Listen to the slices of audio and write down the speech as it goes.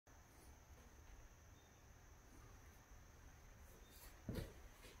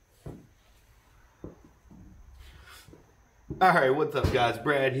All right, what's up, guys?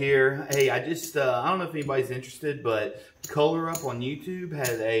 Brad here. Hey, I don't know if anybody's interested, but Color Up on YouTube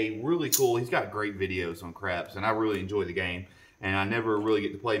had a really cool, he's got great videos on craps, and I really enjoy the game. And I never really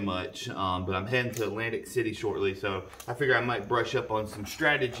get to play much, but I'm heading to Atlantic City shortly, so I figure I might brush up on some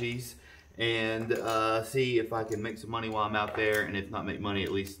strategies and see if I can make some money while I'm out there, and if not make money,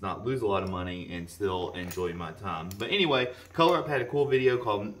 at least not lose a lot of money and still enjoy my time. But anyway, Color Up had a cool video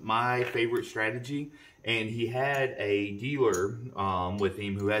called My Favorite Strategy, and he had a dealer with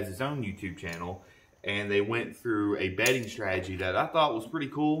him who has his own YouTube channel, and they went through a betting strategy that I thought was pretty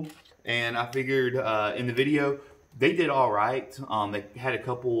cool. And I figured in the video, they did all right. They had a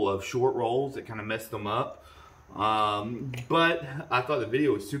couple of short rolls that kind of messed them up. But I thought the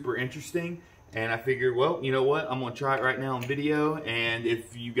video was super interesting, and I figured, well, you know what? I'm going to try it right now on video, and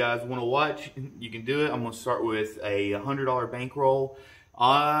if you guys want to watch, you can do it. I'm going to start with a $100 bankroll.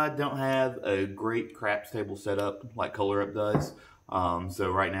 I don't have a great craps table set up like Color Up does.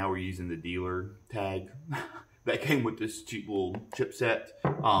 So right now we're using the dealer tag that came with this cheap little chip set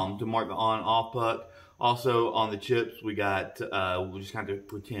to mark the on-off puck. Also on the chips we got, we'll just kind of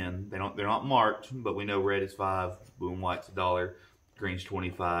pretend they're not marked, but we know red is 5, blue and white's $1, green's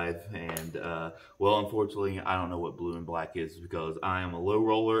 25, and well, unfortunately I don't know what blue and black is because I am a low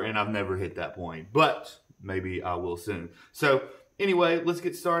roller and I've never hit that point, but maybe I will soon. So anyway, let's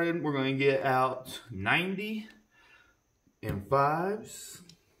get started. We're going to get out 90 in 5s,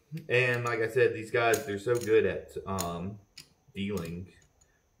 and like I said, these guys, they're so good at dealing,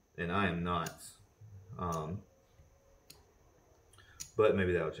 and I am not. But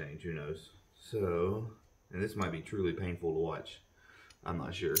maybe that'll change, who knows. So, and this might be truly painful to watch. I'm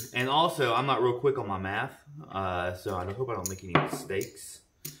not sure. And also, I'm not real quick on my math, so I hope I don't make any mistakes.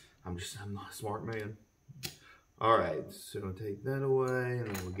 I'm not a smart man. Alright, so I'm going to take that away, and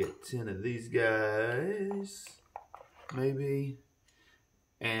then we'll get 10 of these guys, maybe.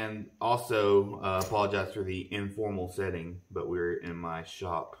 And also, apologize for the informal setting, but we're in my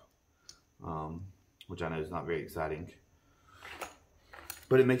shop, which I know is not very exciting.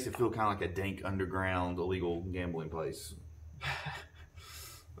 But it makes it feel kind of like a dank, underground, illegal gambling place.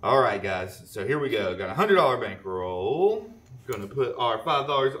 Alright, guys, so here we go. Got a $100 bankroll. Gonna put our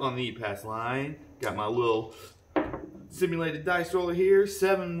 $5 on the pass line. Got my little simulated dice roller here.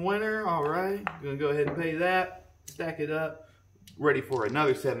 7 winner. Alright, gonna go ahead and pay that. Stack it up. Ready for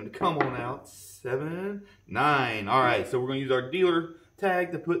another 7 to come on out. 7, 9. Alright, so we're gonna use our dealer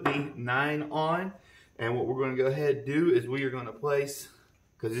tag to put the 9 on. And what we're going to go ahead and do is we are going to place,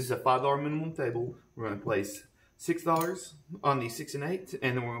 because this is a $5 minimum table, we're going to place $6 on the 6 and 8,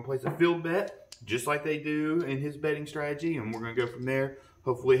 and then we're going to place a field bet, just like they do in his betting strategy, and we're going to go from there.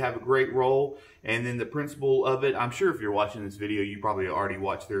 Hopefully have a great roll. And then the principle of it, I'm sure if you're watching this video, you probably already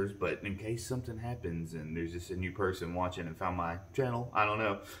watched theirs, but in case something happens and there's just a new person watching and found my channel, I don't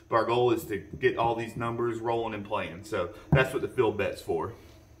know. But our goal is to get all these numbers rolling and playing. So that's what the field bet's for.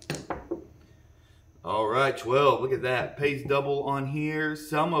 All right, 12, look at that. Pays double on here.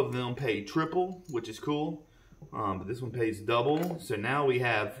 Some of them pay triple, which is cool. But this one pays double. So now we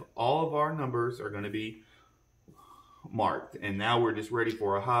have all of our numbers are going to be marked. And now we're just ready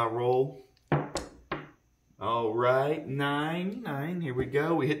for a high roll. All right, 9. Here we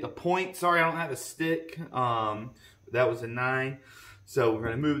go. We hit the point. Sorry, I don't have a stick. That was a 9. So we're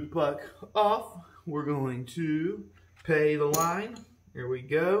going to move the puck off. We're going to pay the line. Here we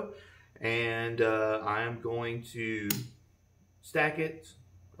go. And I am going to stack it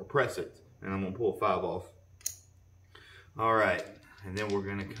or press it, and I'm going to pull a 5 off. All right, and then we're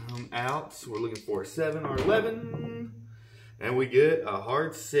going to come out. So we're looking for a 7 or 11, and we get a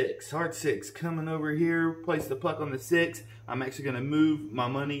hard 6. Hard 6 coming over here. Place the puck on the 6. I'm actually going to move my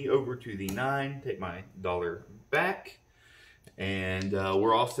money over to the 9. Take my $1 back, and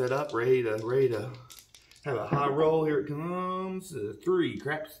we're all set up, ready to have a high roll. Here it comes. 3,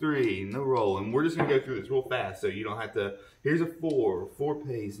 craps 3, no roll. And we're just going to go through this real fast so you don't have to. Here's a 4. 4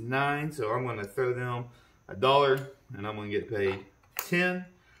 pays 9, so I'm going to throw them $1, and I'm going to get paid 10.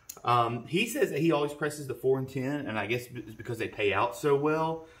 He says that he always presses the 4 and 10, and I guess it's because they pay out so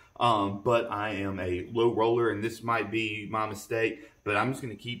well. But I am a low roller, and this might be my mistake, but I'm just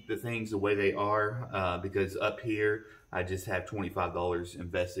going to keep the things the way they are because up here, I just have $25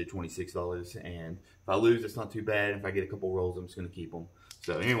 invested, $26, and if I lose, it's not too bad. If I get a couple rolls, I'm just going to keep them.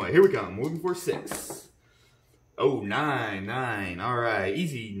 So anyway, here we come. We're looking for 6. Oh, 9. All right,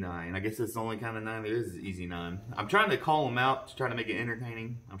 easy 9. I guess that's the only kind of 9 there is easy 9. I'm trying to call them out to try to make it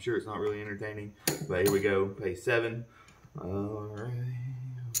entertaining. I'm sure it's not really entertaining, but here we go. Pay 7. All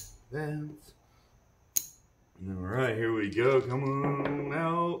right, that's. All right, here we go. Come on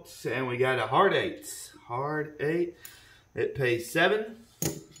out, and we got a hard 8. Hard 8. It pays 7.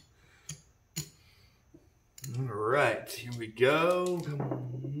 All right, here we go. Come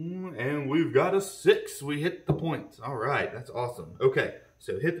on. And we've got a 6. We hit the points. All right, that's awesome. Okay,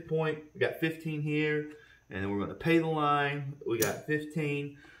 so hit the point. We got 15 here, and then we're going to pay the line. We got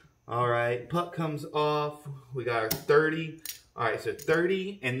 15. All right, puck comes off. We got our 30. All right, so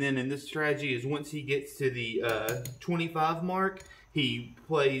 30, and then in this strategy is once he gets to the 25 mark, he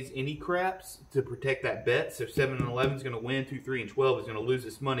plays any craps to protect that bet. So 7 and 11 is going to win. 2, 3, and 12 is going to lose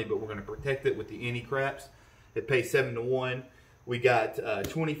this money, but we're going to protect it with the any craps. It pays 7 to 1. We got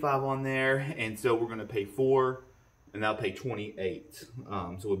 25 on there, and so we're going to pay 4, and that'll pay 28.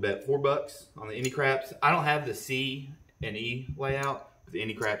 So we bet $4 on the any craps. I don't have the C and E layout. The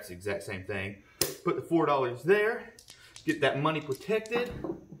any craps, the exact same thing. Put the $4 there. Get that money protected.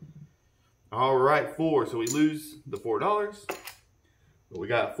 All right, 4. So we lose the $4. But we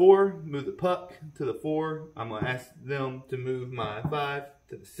got 4. Move the puck to the 4. I'm going to ask them to move my 5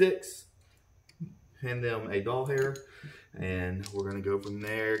 to the 6. Hand them a doll hair. And we're going to go from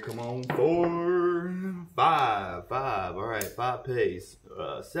there. Come on, 4, 5, 5. All right, 5 pays.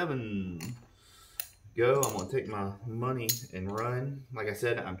 7. Go. I'm going to take my money and run. Like I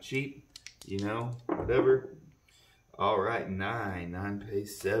said, I'm cheap. You know, whatever. All right, 9. 9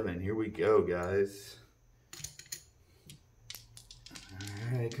 pays 7. Here we go, guys.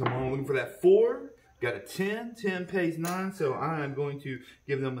 All right, come on. Looking for that 4. Got a 10. 10 pays 9. So I am going to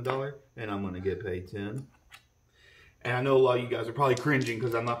give them $1, and I'm going to get paid 10. And I know a lot of you guys are probably cringing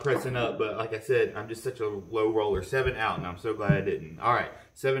because I'm not pressing up, but like I said, I'm just such a low roller. 7 out, and I'm so glad I didn't. All right,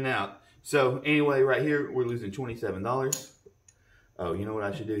 7 out. So anyway, right here, we're losing $27. Oh, you know what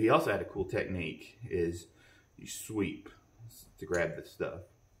I should do? He also had a cool technique, is you sweep to grab this stuff.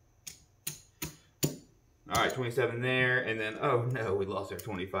 All right, 27 there, and then, oh no, we lost our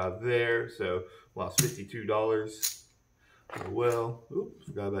 25 there, so lost $52. Oh, well, oops,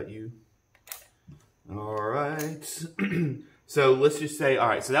 forgot about you. All right. So let's just say, all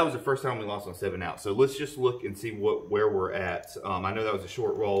right, so that was the first time we lost on 7 out. So let's just look and see where we're at. I know that was a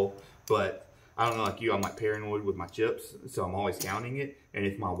short roll, but I don't know, like you, I'm like paranoid with my chips, so I'm always counting it. And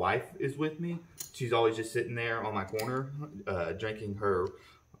if my wife is with me, she's always just sitting there on my corner, drinking her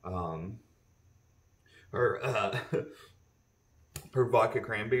vodka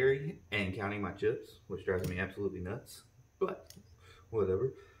cranberry and counting my chips, which drives me absolutely nuts. But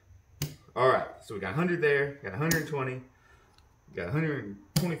whatever. All right, so we got 100 there, got 120, got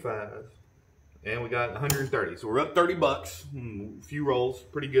 125, and we got 130. So we're up $30. A few rolls,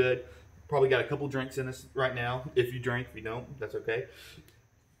 pretty good. Probably got a couple drinks in us right now. If you drink, if you don't, that's okay.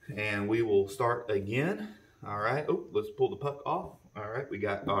 And we will start again. All right. Oh, let's pull the puck off. All right, we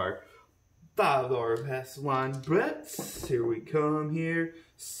got our $5 pass line bets. Here we come here.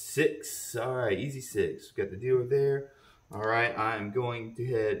 6. All right, easy 6. We got the dealer there. All right, I am going to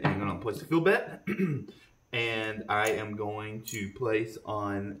head and I'm going to place a field bet. And I am going to place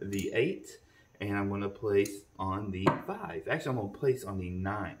on the 8. And I'm going to place on the 5. Actually, I'm going to place on the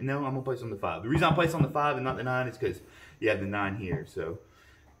 9. No, I'm going to place on the 5. The reason I place on the 5 and not the 9 is because you have the 9 here. So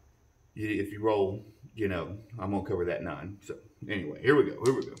if you roll, you know, I'm going to cover that 9. So anyway, here we go.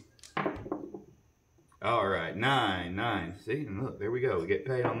 Here we go. All right, 9, 9. See, look, there we go. We get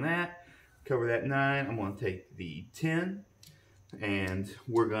paid on that. Cover that 9. I'm going to take the 10. And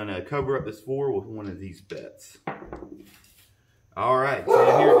we're going to cover up this 4 with one of these bets. All right,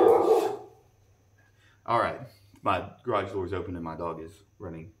 so here it is. All right, my garage door is open and my dog is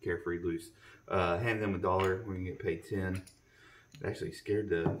running carefree loose. Hand them $1. We're going to get paid 10. It actually scared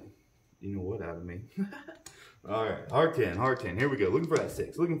the you know what out of me. All right, hard 10, hard 10. Here we go. Looking for that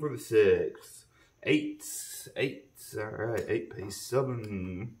 6. Looking for the 6. 8. 8. All right, 8 pays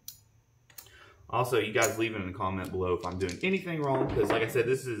 7. Also, you guys leave it in the comment below if I'm doing anything wrong, because like I said,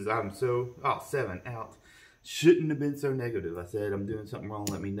 I'm so, 7 out. Shouldn't have been so negative. I said I'm doing something wrong,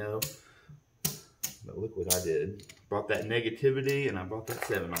 let me know. But look what I did. Brought that negativity and I brought that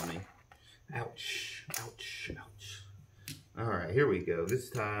 7 on me. Ouch, ouch, ouch. All right, here we go. This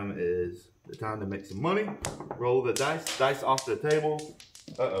time is the time to make some money. Roll the dice. Dice off the table.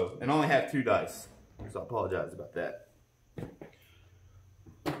 Uh-oh, and I only have 2 dice. So I apologize about that.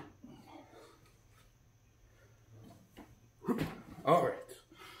 All right.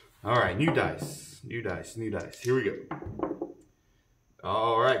 All right, new dice. New dice, new dice. Here we go.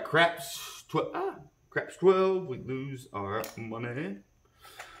 All right, craps 12. Craps 12. We lose our money.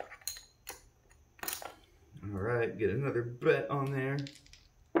 All right, get another bet on there.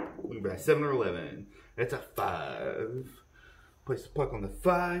 We've got 7 or 11. That's a 5. Place the puck on the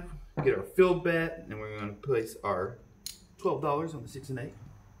 5. Get our field bet, and we're going to place our $12 on the 6 and 8.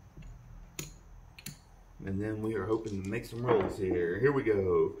 And then we are hoping to make some rolls here. Here we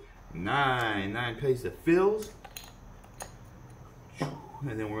go. 9. 9 pays the fills.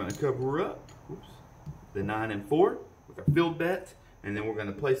 And then we're going to cover up the 9 and 4 with our filled bet. And then we're going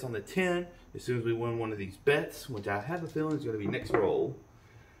to place on the 10 as soon as we win one of these bets, which I have a feeling is going to be next roll.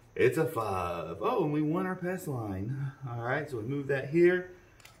 It's a 5. Oh, and we won our pass line. All right, so we move that here.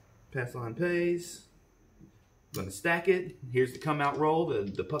 Pass line pays. I'm going to stack it. Here's the come out roll.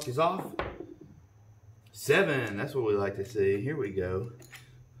 The puck is off. 7. That's what we like to see. Here we go.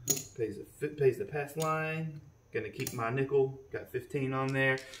 Pays the pass line. Going to keep my nickel. Got 15 on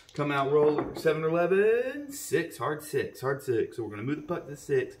there. Come out roll. 7 or 11. 6. Hard 6. Hard 6. So we're going to move the puck to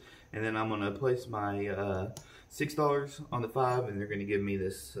 6. And then I'm going to place my $6 on the 5. And they're going to give me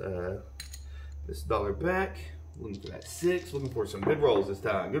this dollar back. Looking for that 6. Looking for some good rolls this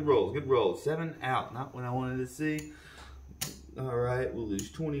time. Good rolls. Good rolls. 7 out. Not what I wanted to see. Alright. We'll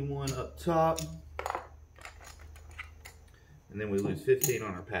lose 21 up top. And then we lose 15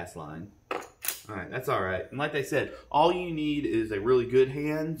 on our pass line. Alright, that's alright. And like they said, all you need is a really good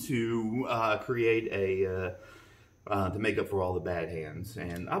hand to create a to make up for all the bad hands.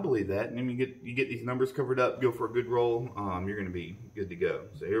 And I believe that. And then you get these numbers covered up, go for a good roll, you're going to be good to go.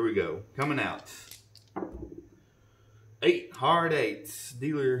 So here we go. Coming out. 8. Hard 8s.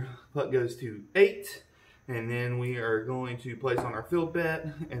 Dealer puck goes to 8. And then we are going to place on our filled bet.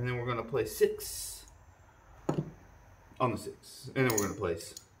 And then we're going to place 6 on the 6. And then we're going to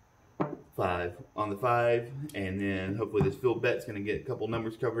place 5 on the 5. And then hopefully this filled bet's going to get a couple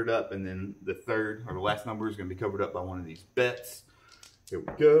numbers covered up. And then the third or the last number is going to be covered up by one of these bets. Here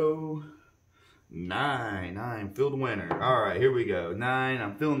we go. 9. 9. Filled winner. Alright, here we go. 9.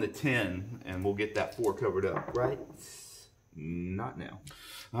 I'm filling the 10. And we'll get that 4 covered up, right? Not now.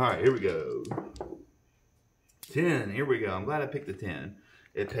 Alright, here we go. 10. Here we go. I'm glad I picked the 10.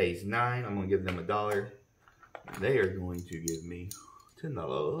 It pays 9. I'm going to give them $1. They are going to give me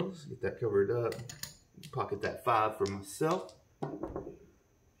 $10. Get that covered up. Pocket that 5 for myself.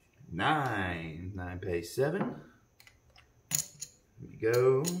 9. 9 pays 7. Here we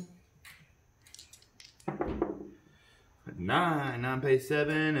go. 9. 9 pays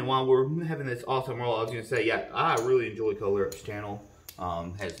 7. And while we're having this awesome roll, I was going to say, yeah, I really enjoy Color Up's channel.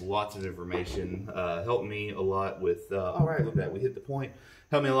 Has lots of information. Helped me a lot with, alright, look at that. We hit the point.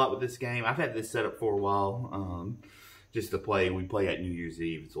 Helped me a lot with this game. I've had this set up for a while. Just to play. We play at New Year's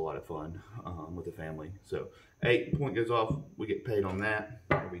Eve. It's a lot of fun with the family. So 8 point goes off. We get paid on that.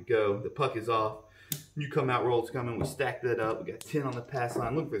 There we go. The puck is off. New come out roll's coming. We stack that up. We got 10 on the pass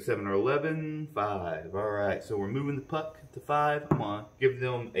line. Looking for 7 or 11. 5. All right. So we're moving the puck to 5. I'm going to give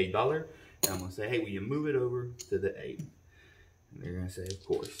them $1. And I'm going to say, hey, will you move it over to the 8? And they're going to say, of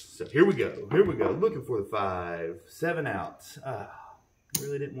course. So here we go. Here we go. Looking for the 5. 7 out.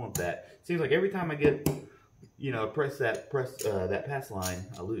 Really didn't want that. Seems like every time I get, you know, press that pass line,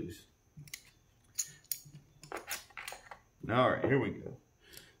 I lose. All right, here we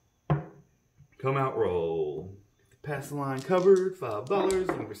go. Come out roll. The pass line covered. $5.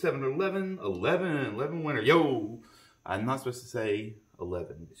 Looking for 7 or 11. 11 winner. Yo, I'm not supposed to say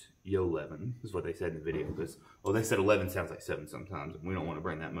 11. It's yo 11 is what they said in the video, because they said 11 sounds like 7 sometimes, and we don't want to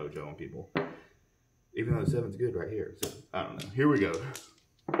bring that mojo on people. Even though 7's good right here. So I don't know. Here we go.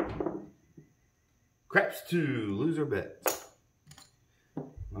 Craps 2, loser bet.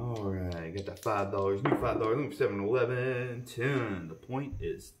 Alright, got that $5. New $5. Looking for 7 and 11. 10. The point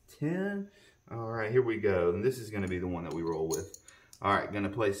is 10. Alright, here we go. And this is going to be the one that we roll with. Alright, going to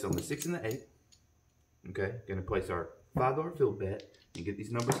place on the 6 and the 8. Okay, going to place our $5 field bet and get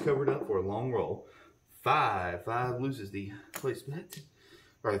these numbers covered up for a long roll. 5. 5 loses the place bet.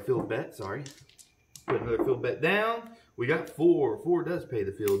 Or the field bet, sorry. Put another field bet down. We got 4. 4 does pay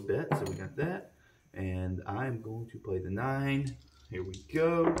the field bet, so we got that. And I'm going to play the 9. Here we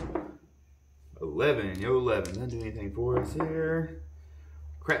go. 11. Yo, 11. Doesn't do anything for us here.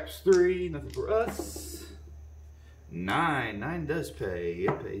 Craps 3. Nothing for us. 9. 9 does pay.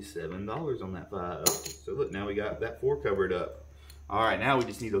 It pays $7 on that 5. So look, now we got that 4 covered up. All right, now we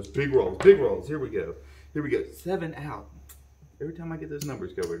just need those big rolls. Big rolls. Here we go. Here we go. 7 out. Every time I get those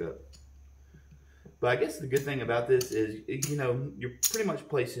numbers covered up. But I guess the good thing about this is, you know, you're pretty much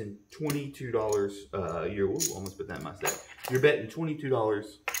placing $22. Ooh, almost put that in my stack. You're betting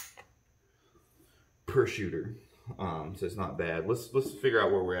 $22 per shooter. So it's not bad. Let's figure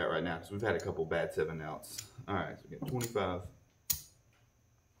out where we're at right now, because we've had a couple bad 7 outs. All right, so we got 25.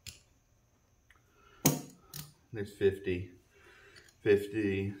 There's 50.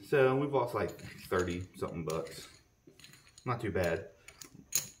 50. So we've lost like 30 something bucks. Not too bad.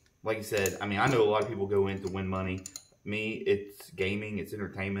 Like I said, I mean, I know a lot of people go in to win money. Me, it's gaming, it's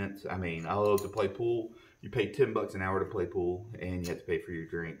entertainment. I mean, I love to play pool, you pay $10 an hour to play pool, and you have to pay for your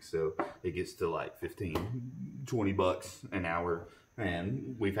drinks. So it gets to like 15, 20 bucks an hour.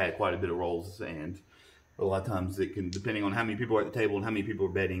 And we've had quite a bit of rolls, and a lot of times it can, depending on how many people are at the table and how many people are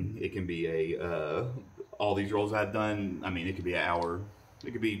betting, it can be all these rolls I've done, I mean, it could be an hour.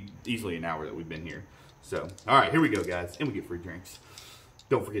 It could be easily an hour that we've been here. So, all right, here we go, guys. And we get free drinks.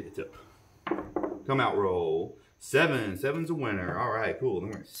 Don't forget the tip. Come out roll. 7. 7's a winner. All right, cool. Then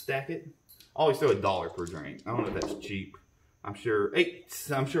we're going to stack it. Always throw $1 per drink. I don't know if that's cheap. I'm sure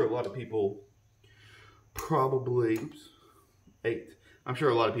 8. I'm sure a lot of people probably, 8. I'm sure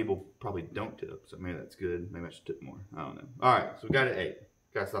a lot of people probably don't tip, so maybe that's good. Maybe I should tip more. I don't know. All right, so we got it 8.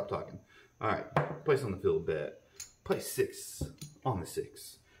 Gotta stop talking. All right, place on the field bet. Place 6 on the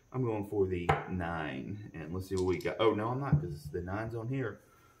 6. I'm going for the 9, and let's see what we got. Oh, no, I'm not, because the 9's on here.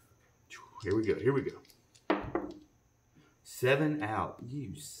 Here we go, here we go. 7 out.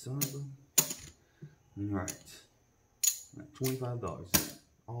 You son of a... All right. $25.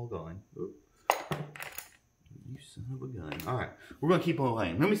 All gone. Oop. You son of a gun. All right, we're going to keep on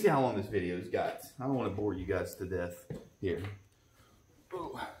playing. Let me see how long this video's got. I don't want to bore you guys to death here.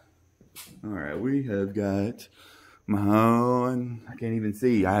 Ooh. All right, we have got... I can't even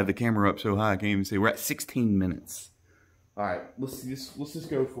see. I have the camera up so high I can't even see. We're at 16 minutes. All right, let's just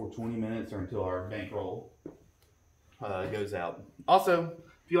go for 20 minutes or until our bankroll goes out. Also,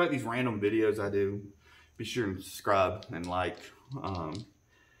 if you like these random videos I do, be sure to subscribe and like.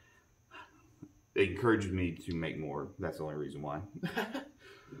 It encourages me to make more. That's the only reason why.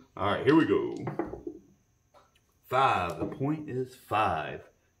 All right, here we go. 5. The point is 5.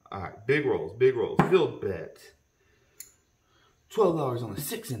 All right, big rolls, big rolls. Field bet. $12 on the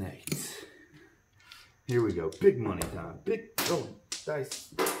 6 and 8. Here we go. Big money time. Big, oh,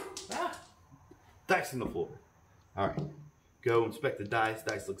 dice. Ah, dice on the floor. All right. Go inspect the dice.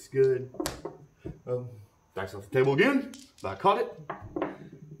 Dice looks good. Dice off the table again. I caught it.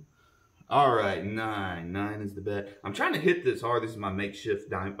 All right, 9. 9 is the bet. I'm trying to hit this hard. This is my makeshift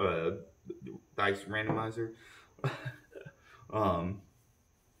dice randomizer.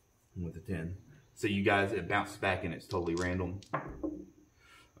 With the 10. So you guys, it bounces back and it's totally random.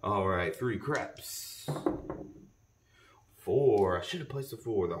 All right, 3 craps. 4. I should have placed a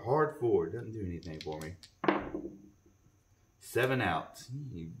 4. The hard 4 doesn't do anything for me. 7 out.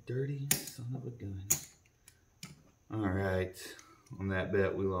 You dirty son of a gun. All right, on that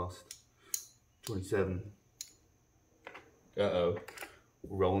bet we lost 27. Uh-oh.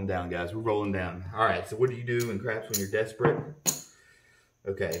 We're rolling down, guys. We're rolling down. All right, so what do you do in craps when you're desperate?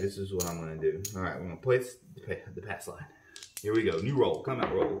 Okay, this is what I'm going to do. All right, we're going to place the pass line. Here we go. New roll. Come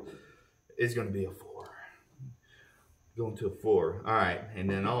out roll. It's going to be a 4. Going to a 4. All right, and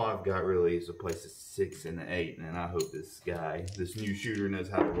then all I've got really is to place a 6 and an 8. And I hope this guy, this new shooter, knows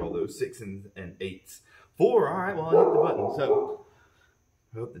how to roll those 6 and 8s. 4. All right, well, I hit the button. So,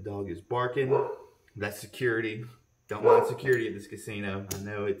 I hope the dog is barking. That's security. Don't mind security at this casino. I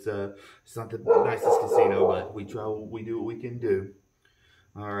know it's not the nicest casino, but we do what we can do.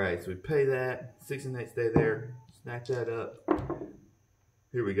 All right, so we pay that. 6 and 8 stay there. Stack that up.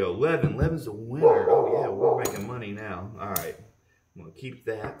 Here we go. 11. 11's a winner. Oh, yeah, we're making money now. All right, I'm going to keep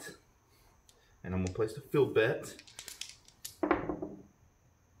that. And I'm going to place the field bet.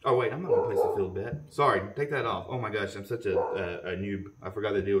 Oh, wait, I'm not going to place the field bet. Sorry, take that off. Oh, my gosh, I'm such a noob. I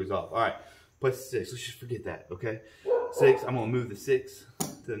forgot the deal was off. All right, place 6. Let's just forget that, okay? 6, I'm going to move the 6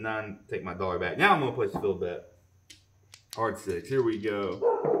 to the 9, take my $1 back. Now I'm going to place the field bet. Hard 6. Here we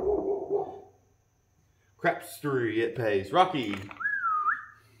go. Craps 3. It pays. Rocky.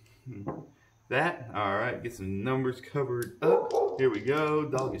 That. All right. Get some numbers covered up. Here we go.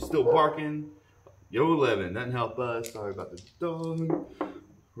 Dog is still barking. Yo, 11. Doesn't help us. Sorry about the dog.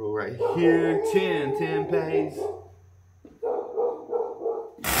 Roll right here. 10. 10 pays.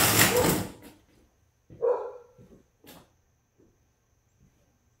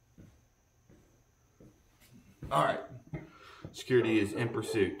 All right. Security is in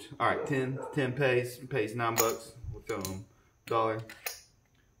pursuit. All right, 10 pays $9. We'll throw them $1.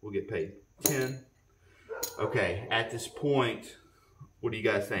 We'll get paid 10. Okay, at this point, what do you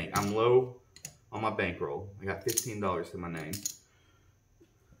guys think? I'm low on my bankroll. I got $15 to my name.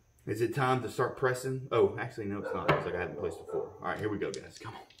 Is it time to start pressing? Oh, actually, no, it's not. It's like I haven't placed before. All right, here we go, guys.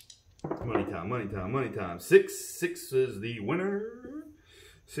 Come on. Money time, money time, money time. 6. 6 is the winner.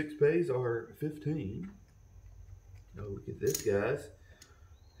 6 pays are 15. Oh, look at this, guys.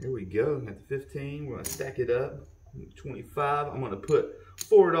 Here we go. Got the 15. We're going to stack it up. 25. I'm going to put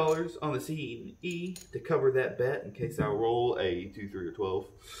 $4 on the C and E to cover that bet in case I roll a 2, 3, or 12.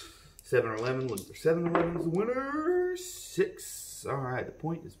 7 or 11. Look for 7 or 11 is the winner. 6. All right, the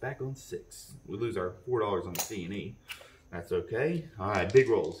point is back on 6. We lose our $4 on the C&E. That's okay. All right, big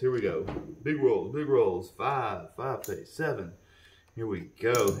rolls. Here we go. Big rolls, big rolls. 5, 5 pays, 7. Here we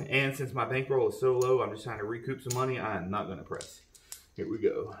go. And since my bankroll is so low, I'm just trying to recoup some money. I am not going to press. Here we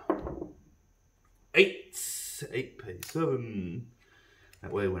go. 8. 8 pays, 7.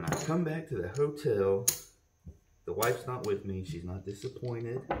 That way when I come back to the hotel, the wife's not with me. She's not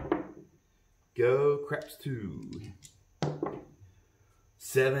disappointed. Go craps 2.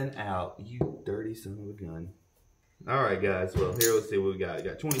 7 out. You dirty son of a gun. All right, guys. Well, here, let's see what we got. We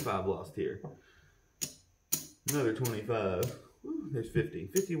got 25 lost here. Another 25. Woo, there's 50.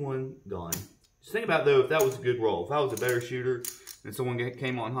 51 gone. Just think about, though, if that was a good roll. If I was a better shooter and someone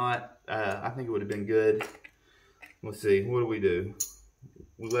came on hot, I think it would have been good. Let's see. What do we do?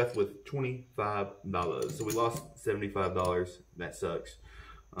 We left with $25. So we lost $75. That sucks.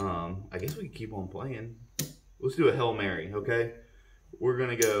 I guess we can keep on playing. Let's do a Hail Mary, okay? We're going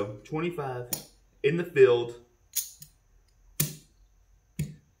to go 25 in the field.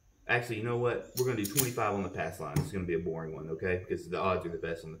 Actually, you know what? We're going to do 25 on the pass line. It's going to be a boring one, okay? Because the odds are the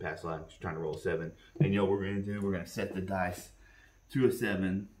best on the pass line. Just trying to roll 7. And you know what we're going to do? We're going to set the dice to a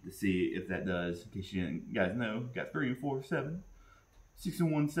 7 to see if that does. In case you guys know, got 3 and 4, 7. 6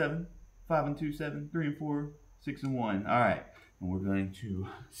 and 1, 7. 5 and 2, 7. 3 and 4, 6 and 1. All right. And we're going to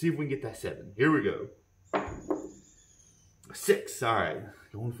see if we can get that 7. Here we go. 6. All right.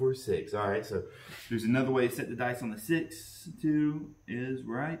 Going for a 6. All right. So there's another way to set the dice on the 6. 2 is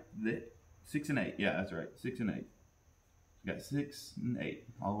right there. 6 and 8. Yeah, that's right. 6 and 8. We got 6 and 8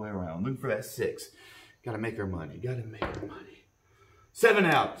 all the way around. Looking for that 6. Got to make our money. Got to make our money. 7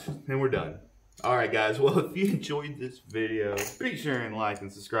 out. And we're done. All right, guys. Well, if you enjoyed this video, be sure and like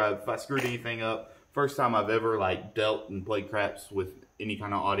and subscribe. If I screwed anything up, first time I've ever dealt and played craps with any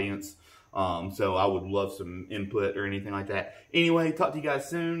kind of audience. So I would love some input or anything like that. Anyway, talk to you guys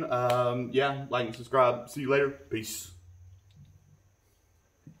soon. Yeah, like and subscribe. See you later. Peace.